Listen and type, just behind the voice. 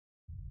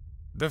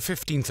The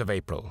 15th of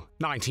April,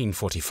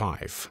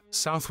 1945,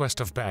 southwest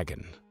of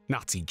Bergen,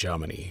 Nazi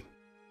Germany.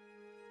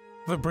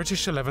 The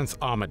British 11th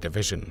Armoured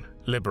Division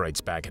liberates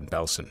Bergen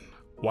Belsen,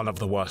 one of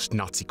the worst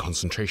Nazi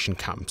concentration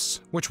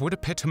camps, which would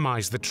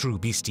epitomize the true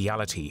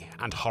bestiality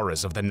and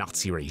horrors of the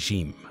Nazi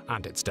regime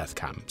and its death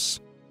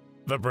camps.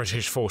 The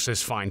British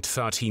forces find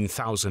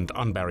 13,000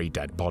 unburied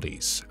dead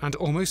bodies and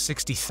almost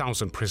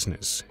 60,000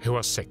 prisoners who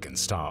are sick and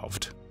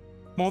starved.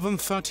 More than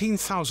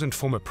 13,000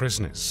 former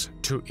prisoners,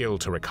 too ill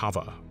to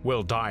recover,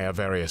 will die of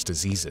various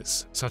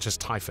diseases such as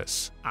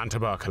typhus and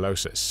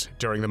tuberculosis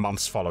during the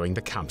months following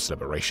the camp's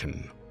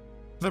liberation.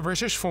 The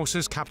British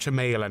forces capture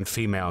male and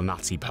female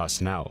Nazi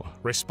personnel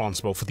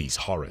responsible for these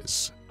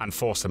horrors and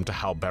force them to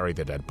help bury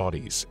the dead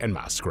bodies in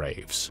mass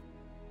graves.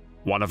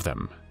 One of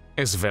them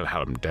is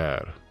Wilhelm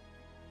Dörr.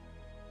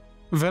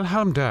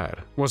 Wilhelm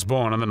Dörr was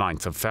born on the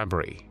 9th of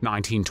February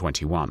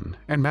 1921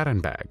 in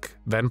Merenberg,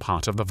 then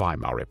part of the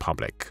Weimar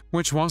Republic,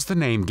 which was the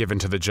name given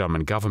to the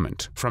German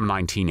government from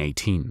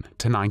 1918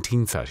 to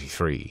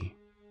 1933.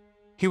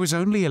 He was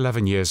only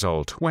 11 years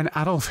old when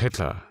Adolf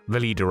Hitler, the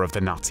leader of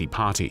the Nazi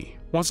Party,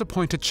 was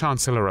appointed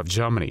Chancellor of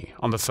Germany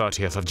on the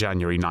 30th of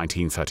January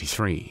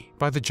 1933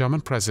 by the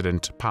German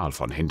President Paul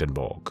von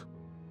Hindenburg.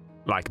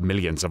 Like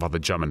millions of other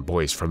German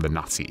boys from the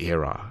Nazi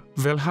era,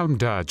 Wilhelm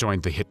Dörr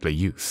joined the Hitler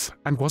Youth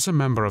and was a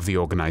member of the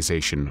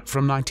organization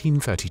from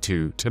 1932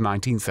 to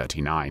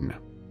 1939.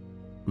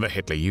 The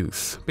Hitler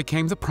Youth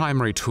became the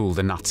primary tool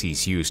the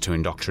Nazis used to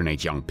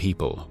indoctrinate young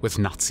people with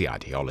Nazi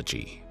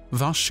ideology,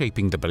 thus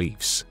shaping the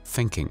beliefs,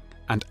 thinking,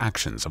 and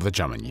actions of the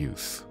German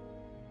youth.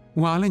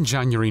 While in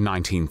January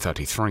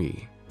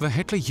 1933, the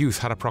Hitler Youth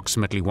had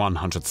approximately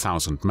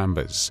 100,000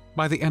 members,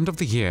 by the end of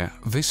the year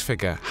this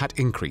figure had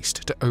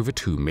increased to over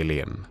 2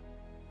 million.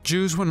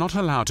 Jews were not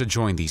allowed to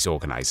join these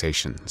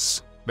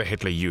organizations. The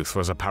Hitler Youth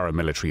was a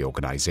paramilitary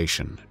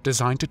organization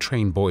designed to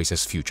train boys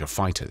as future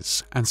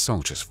fighters and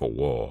soldiers for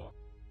war.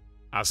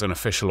 As an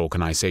official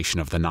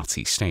organization of the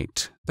Nazi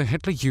state, the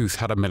Hitler Youth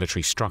had a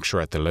military structure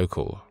at the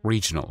local,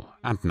 regional,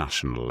 and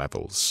national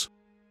levels.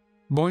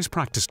 Boys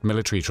practiced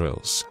military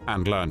drills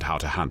and learned how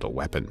to handle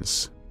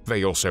weapons.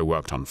 They also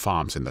worked on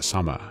farms in the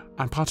summer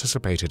and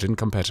participated in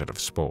competitive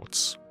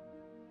sports.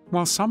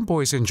 While some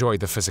boys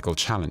enjoyed the physical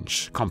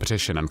challenge,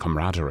 competition, and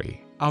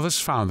camaraderie, others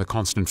found the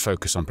constant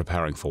focus on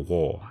preparing for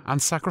war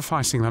and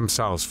sacrificing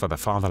themselves for the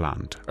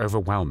fatherland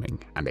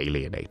overwhelming and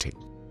alienating.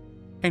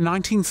 In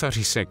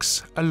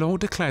 1936, a law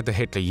declared the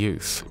Hitler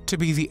Youth to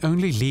be the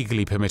only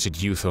legally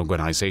permitted youth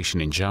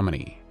organization in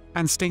Germany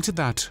and stated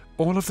that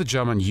all of the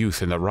German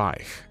youth in the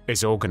Reich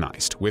is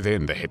organized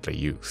within the Hitler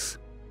Youth.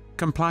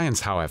 Compliance,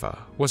 however,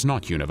 was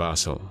not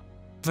universal.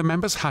 The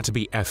members had to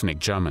be ethnic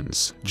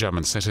Germans,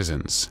 German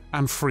citizens,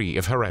 and free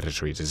of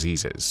hereditary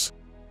diseases.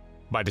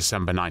 By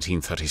December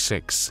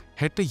 1936,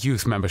 Hitler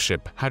Youth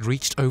membership had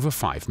reached over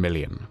 5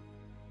 million.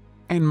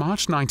 In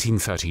March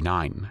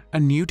 1939, a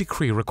new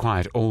decree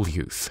required all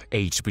youth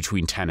aged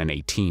between 10 and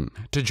 18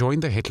 to join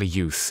the Hitler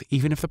Youth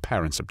even if the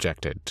parents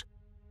objected.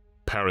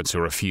 Parents who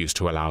refused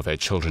to allow their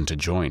children to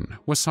join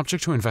were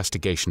subject to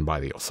investigation by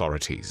the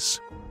authorities.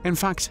 In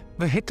fact,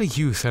 the Hitler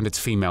Youth and its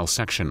female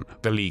section,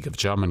 the League of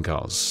German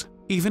Girls,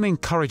 even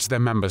encouraged their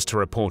members to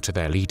report to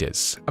their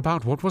leaders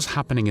about what was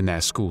happening in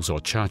their schools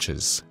or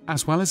churches,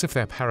 as well as if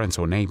their parents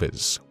or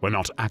neighbors were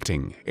not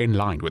acting in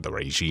line with the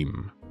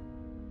regime.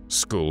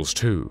 Schools,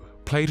 too,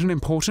 played an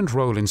important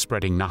role in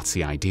spreading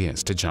Nazi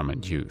ideas to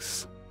German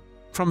youth.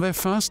 From their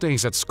first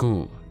days at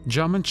school,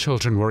 German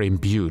children were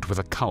imbued with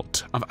a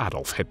cult of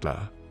Adolf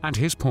Hitler, and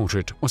his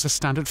portrait was a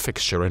standard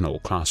fixture in all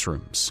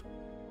classrooms.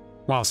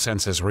 While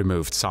censors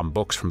removed some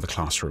books from the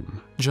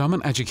classroom,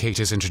 German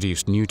educators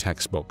introduced new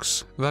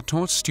textbooks that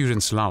taught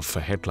students love for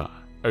Hitler,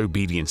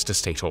 obedience to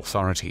state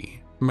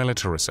authority,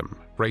 militarism,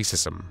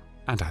 racism,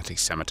 and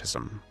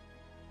anti-Semitism.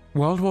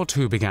 World War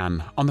II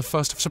began on the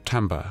 1st of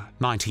September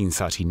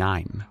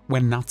 1939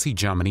 when Nazi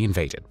Germany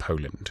invaded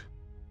Poland.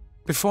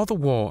 Before the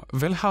war,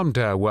 Wilhelm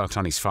Dörr worked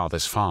on his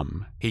father's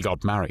farm. He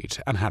got married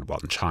and had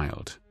one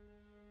child.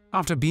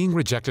 After being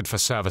rejected for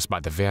service by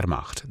the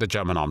Wehrmacht, the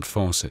German armed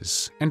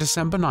forces, in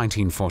December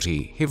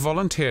 1940 he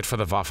volunteered for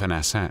the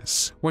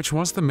Waffen-SS, which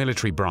was the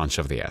military branch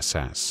of the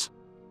SS.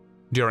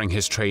 During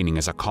his training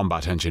as a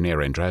combat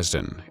engineer in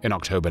Dresden in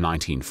October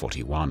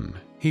 1941,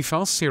 he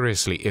fell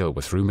seriously ill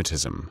with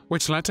rheumatism,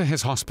 which led to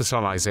his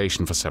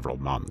hospitalization for several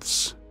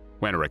months.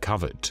 When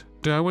recovered,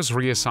 Dörr was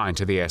reassigned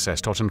to the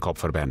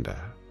SS-Totenkopfverbände,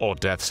 or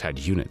Death's Head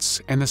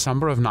units, in the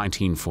summer of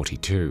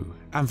 1942,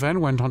 and then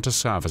went on to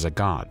serve as a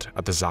guard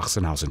at the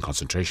Sachsenhausen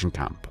concentration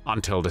camp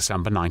until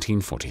December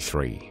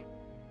 1943.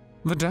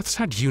 The Death's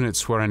Head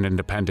units were an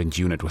independent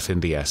unit within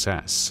the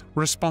SS,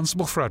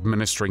 responsible for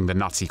administering the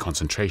Nazi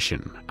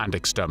concentration and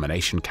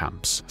extermination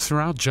camps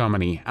throughout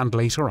Germany and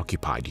later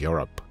occupied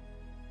Europe.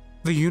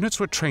 The units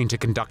were trained to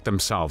conduct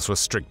themselves with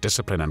strict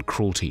discipline and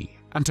cruelty,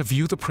 and to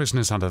view the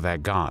prisoners under their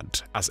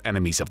guard as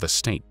enemies of the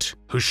state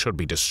who should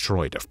be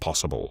destroyed if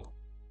possible.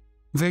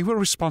 They were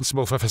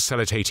responsible for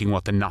facilitating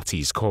what the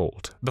Nazis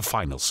called the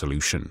final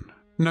solution,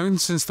 known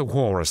since the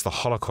war as the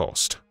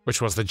Holocaust,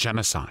 which was the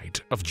genocide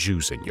of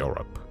Jews in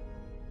Europe.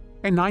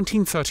 In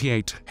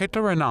 1938,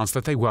 Hitler announced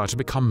that they were to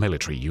become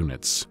military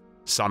units.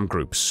 Some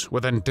groups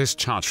were then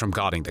discharged from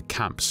guarding the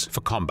camps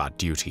for combat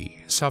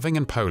duty, serving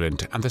in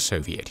Poland and the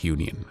Soviet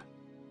Union.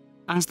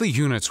 As the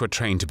units were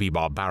trained to be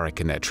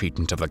barbaric in their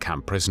treatment of the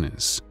camp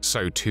prisoners,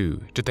 so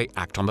too did they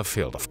act on the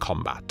field of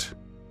combat.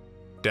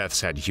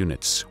 Death's Head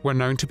units were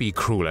known to be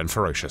cruel and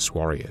ferocious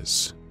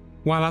warriors.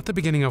 While at the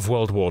beginning of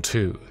World War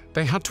II,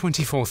 they had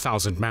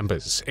 24,000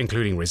 members,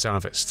 including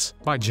reservists,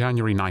 by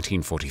January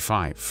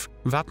 1945,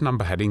 that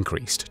number had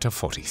increased to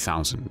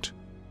 40,000.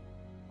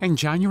 In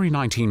January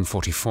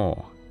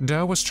 1944,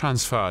 Dörr was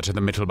transferred to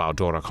the Mittelbau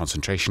Dora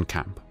concentration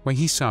camp, where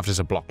he served as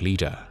a block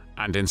leader,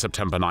 and in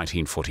September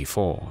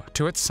 1944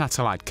 to its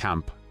satellite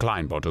camp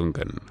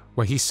Kleinbodungen,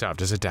 where he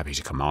served as a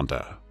deputy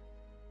commander.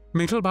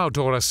 Mittelbau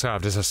Dora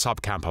served as a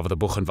subcamp of the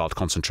Buchenwald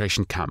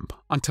concentration camp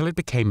until it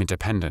became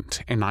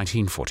independent in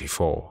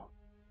 1944.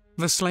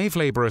 The slave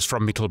laborers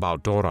from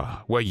Mittelbau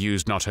Dora were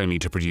used not only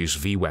to produce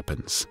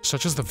V-weapons,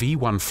 such as the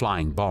V-1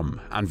 flying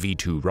bomb and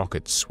V-2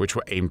 rockets, which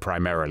were aimed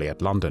primarily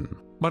at London,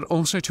 but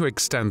also to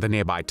extend the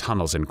nearby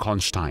tunnels in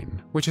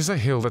Konstein, which is a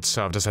hill that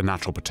served as a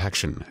natural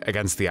protection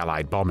against the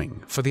Allied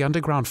bombing for the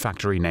underground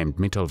factory named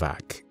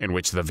Mittelwerk, in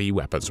which the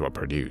V-weapons were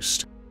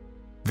produced.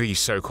 These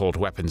so-called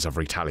weapons of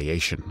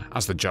retaliation,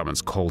 as the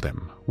Germans called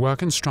them, were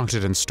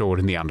constructed and stored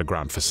in the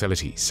underground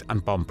facilities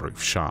and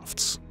bomb-proof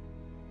shafts.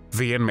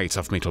 The inmates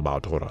of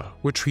Mittelbau Dora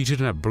were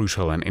treated in a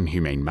brutal and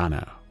inhumane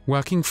manner,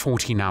 working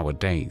 14-hour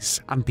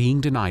days and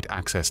being denied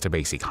access to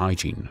basic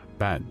hygiene,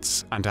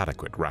 beds, and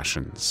adequate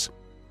rations.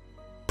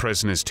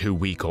 Prisoners too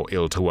weak or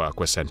ill to work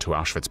were sent to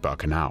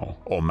Auschwitz-Birkenau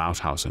or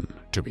Mauthausen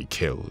to be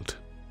killed.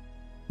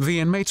 The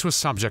inmates were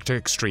subject to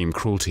extreme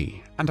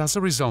cruelty, and as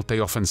a result they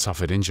often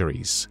suffered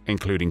injuries,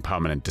 including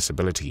permanent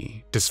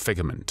disability,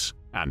 disfigurement,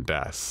 and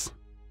death.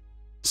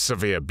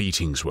 Severe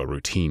beatings were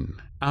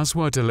routine, as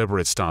were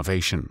deliberate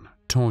starvation,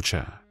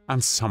 torture,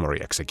 and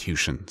summary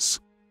executions.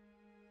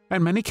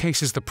 In many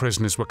cases, the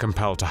prisoners were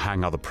compelled to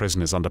hang other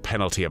prisoners under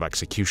penalty of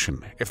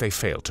execution if they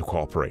failed to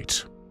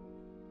cooperate.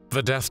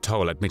 The death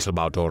toll at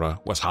Mittelbau Dora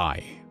was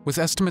high, with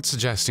estimates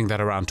suggesting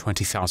that around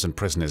 20,000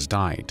 prisoners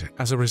died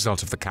as a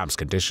result of the camp's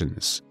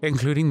conditions,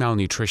 including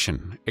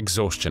malnutrition,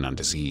 exhaustion, and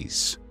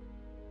disease.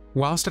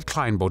 Whilst at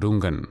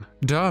Kleinbodungen,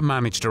 Dörr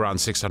managed around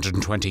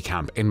 620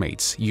 camp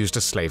inmates used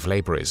as slave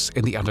laborers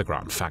in the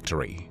underground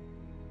factory.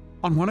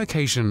 On one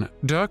occasion,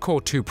 Dörr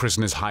caught 2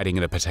 prisoners hiding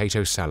in a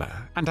potato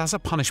cellar, and as a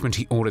punishment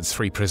he ordered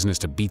 3 prisoners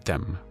to beat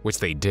them, which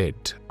they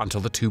did until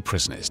the 2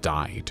 prisoners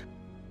died.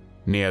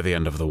 Near the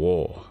end of the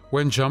war,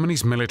 when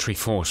Germany's military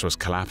force was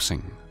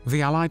collapsing,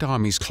 the Allied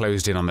armies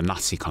closed in on the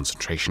Nazi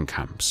concentration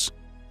camps.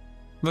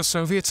 The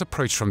Soviets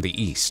approached from the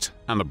east,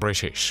 and the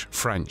British,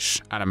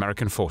 French, and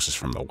American forces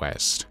from the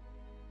west.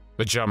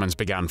 The Germans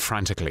began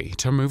frantically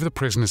to move the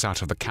prisoners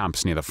out of the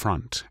camps near the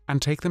front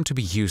and take them to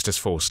be used as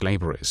forced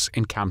laborers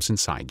in camps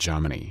inside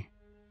Germany.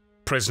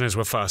 Prisoners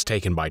were first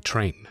taken by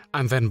train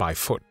and then by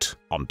foot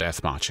on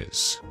death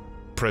marches.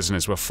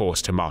 Prisoners were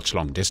forced to march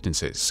long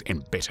distances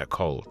in bitter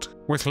cold,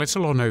 with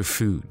little or no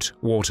food,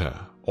 water,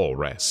 or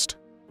rest.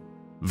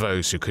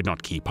 Those who could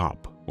not keep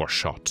up were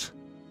shot.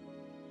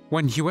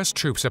 When US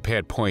troops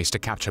appeared poised to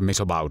capture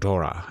Mittelbau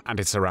Dora and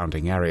its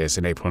surrounding areas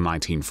in April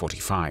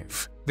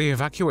 1945, the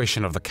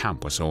evacuation of the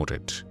camp was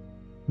ordered.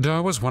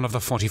 Dörr was one of the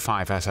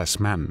 45 SS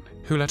men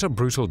who led a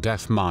brutal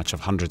death march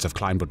of hundreds of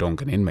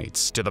Kleinbodungen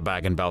inmates to the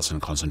Bergen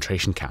Belsen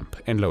concentration camp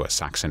in Lower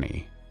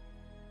Saxony.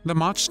 The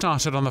march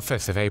started on the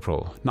 5th of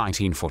April,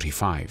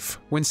 1945,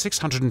 when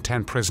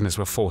 610 prisoners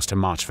were forced to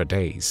march for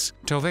days,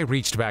 till they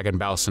reached Bergen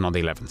Belsen on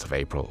the 11th of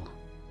April.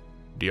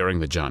 During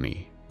the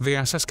journey, the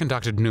SS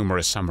conducted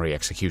numerous summary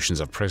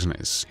executions of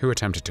prisoners who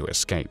attempted to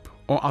escape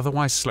or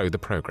otherwise slowed the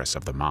progress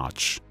of the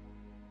march.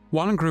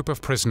 One group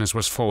of prisoners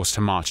was forced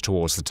to march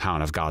towards the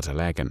town of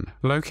Gardelegen,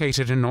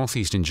 located in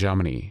northeastern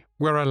Germany,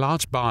 where a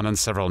large barn and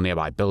several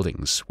nearby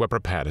buildings were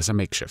prepared as a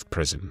makeshift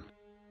prison.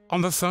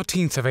 On the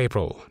 13th of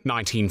April,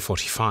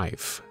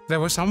 1945,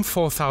 there were some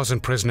 4,000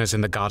 prisoners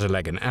in the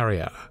Gardelegen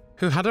area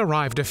who had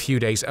arrived a few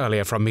days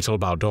earlier from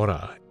Mittelbau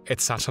Dora,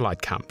 its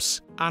satellite camps,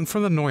 and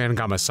from the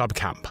Neuengamme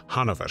subcamp,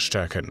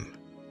 Hannover-Stöcken.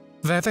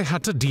 There they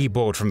had to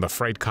deboard from the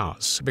freight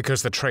cars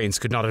because the trains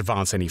could not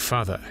advance any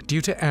further due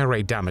to air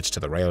raid damage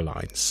to the rail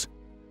lines.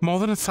 More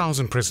than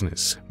 1,000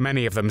 prisoners,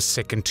 many of them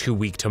sick and too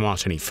weak to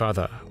march any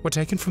further, were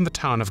taken from the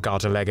town of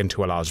Gardelegen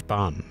to a large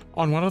barn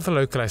on one of the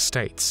local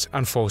estates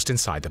and forced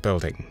inside the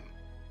building.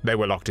 They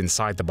were locked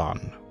inside the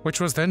barn, which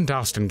was then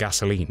doused in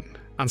gasoline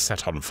and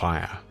set on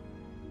fire.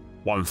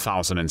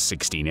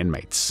 1,016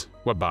 inmates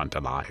were burnt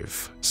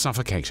alive,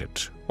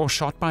 suffocated, or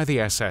shot by the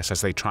SS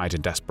as they tried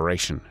in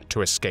desperation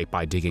to escape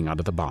by digging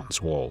under the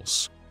barn's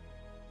walls.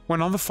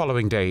 When on the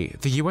following day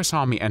the US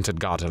Army entered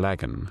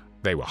Gardelegen,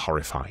 they were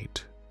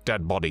horrified.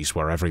 Dead bodies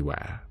were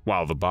everywhere,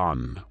 while the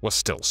barn was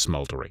still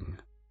smoldering.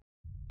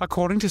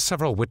 According to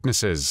several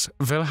witnesses,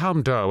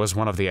 Wilhelm Dörr was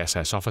one of the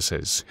SS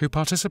officers who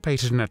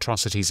participated in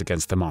atrocities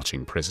against the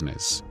marching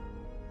prisoners.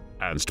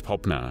 Ernst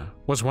Popner,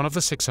 was one of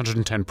the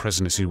 610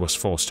 prisoners who was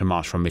forced to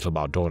march from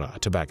Mittelbau Dora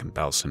to Bergen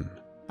Belsen.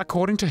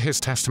 According to his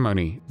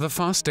testimony, the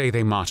first day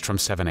they marched from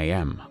 7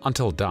 a.m.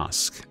 until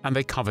dusk, and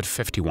they covered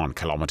 51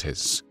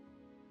 kilometers.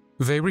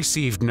 They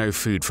received no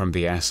food from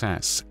the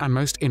SS, and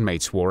most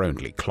inmates wore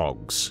only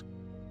clogs.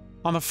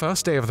 On the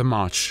first day of the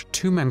march,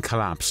 2 men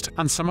collapsed,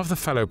 and some of the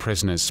fellow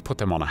prisoners put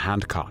them on a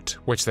handcart,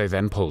 which they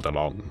then pulled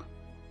along.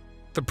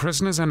 The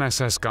prisoners and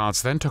SS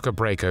guards then took a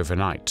break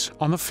overnight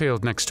on the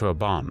field next to a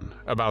barn,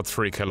 about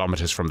 3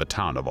 kilometers from the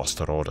town of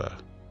Osterode.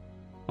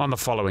 On the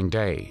following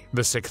day,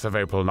 the 6th of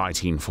April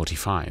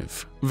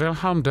 1945,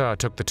 Wilhelm Dörr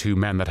took the 2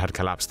 men that had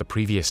collapsed the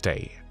previous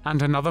day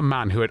and another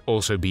man who had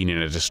also been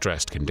in a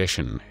distressed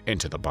condition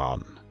into the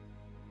barn.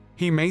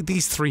 He made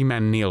these 3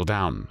 men kneel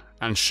down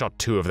and shot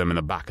 2 of them in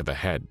the back of the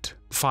head,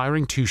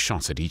 firing 2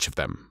 shots at each of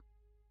them.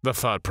 The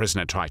 3rd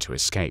prisoner tried to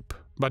escape,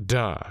 but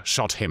Dörr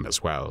shot him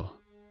as well.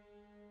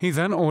 He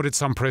then ordered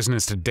some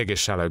prisoners to dig a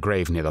shallow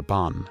grave near the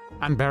barn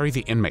and bury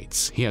the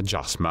inmates he had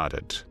just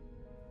murdered.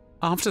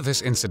 After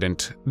this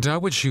incident,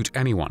 Dörr would shoot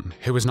anyone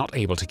who was not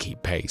able to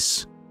keep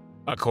pace.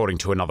 According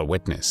to another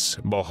witness,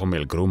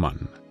 Bohumil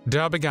Gruman,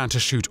 Dörr began to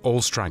shoot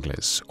all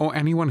stragglers or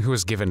anyone who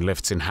was given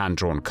lifts in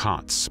hand-drawn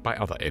carts by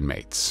other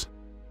inmates.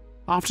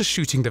 After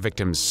shooting the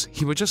victims,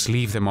 he would just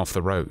leave them off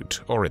the road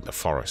or in the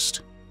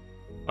forest.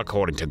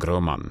 According to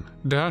Gruman,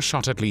 Dörr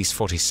shot at least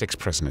 46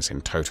 prisoners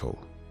in total.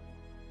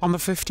 On the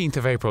 15th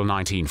of April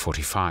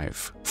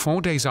 1945,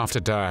 4 days after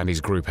Dörr and his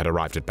group had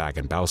arrived at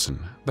Bergen Belsen,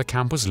 the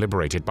camp was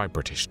liberated by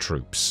British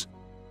troops.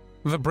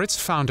 The Brits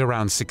found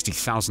around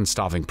 60,000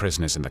 starving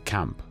prisoners in the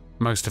camp,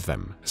 most of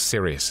them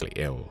seriously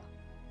ill.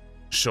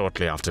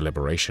 Shortly after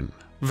liberation,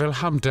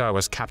 Wilhelm Dörr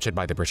was captured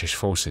by the British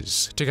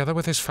forces, together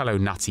with his fellow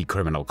Nazi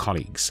criminal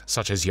colleagues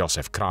such as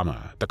Josef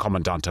Kramer, the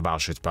commandant of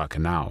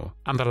Auschwitz-Birkenau,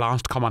 and the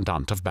last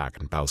commandant of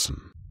Bergen Belsen.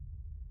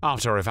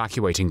 After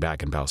evacuating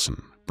Bergen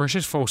Belsen,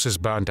 British forces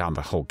burned down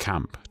the whole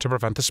camp to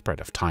prevent the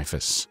spread of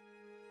typhus.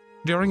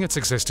 During its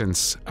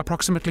existence,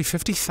 approximately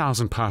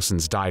 50,000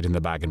 persons died in the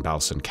Bergen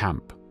Belsen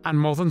camp, and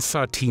more than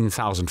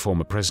 13,000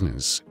 former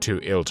prisoners, too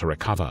ill to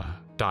recover,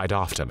 died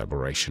after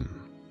liberation.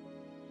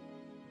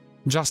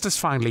 Justice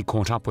finally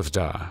caught up with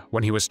Dörr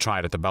when he was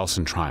tried at the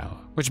Belsen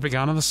trial, which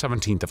began on the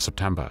 17th of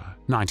September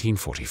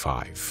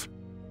 1945.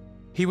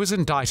 He was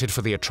indicted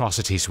for the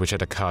atrocities which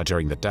had occurred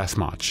during the death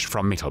march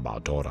from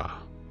Mittelbau Dora.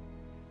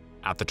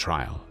 At the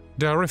trial,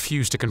 Dörr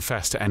refused to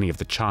confess to any of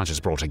the charges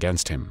brought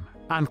against him,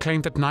 and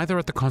claimed that neither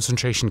at the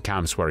concentration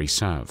camps where he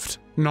served,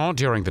 nor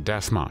during the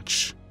death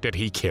march, did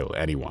he kill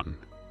anyone.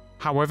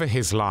 However,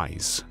 his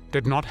lies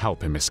did not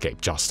help him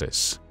escape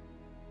justice.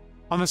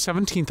 On the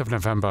 17th of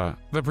November,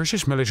 the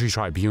British military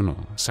tribunal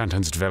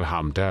sentenced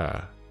Wilhelm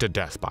Dörr to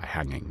death by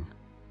hanging.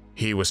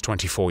 He was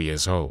 24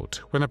 years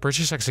old when the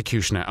British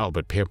executioner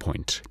Albert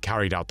Pierpoint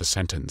carried out the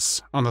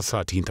sentence on the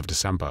 13th of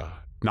December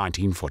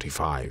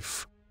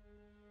 1945.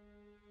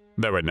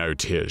 There were no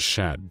tears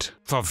shed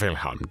for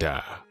Wilhelm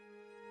Dörr.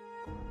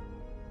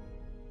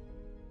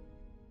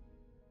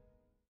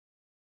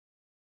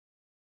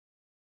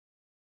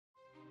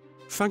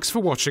 Thanks for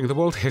watching the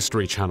World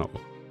History Channel.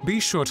 Be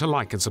sure to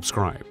like and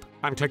subscribe,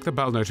 and click the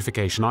bell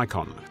notification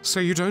icon so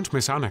you don't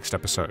miss our next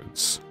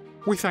episodes.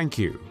 We thank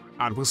you,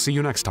 and we'll see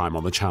you next time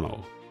on the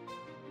channel.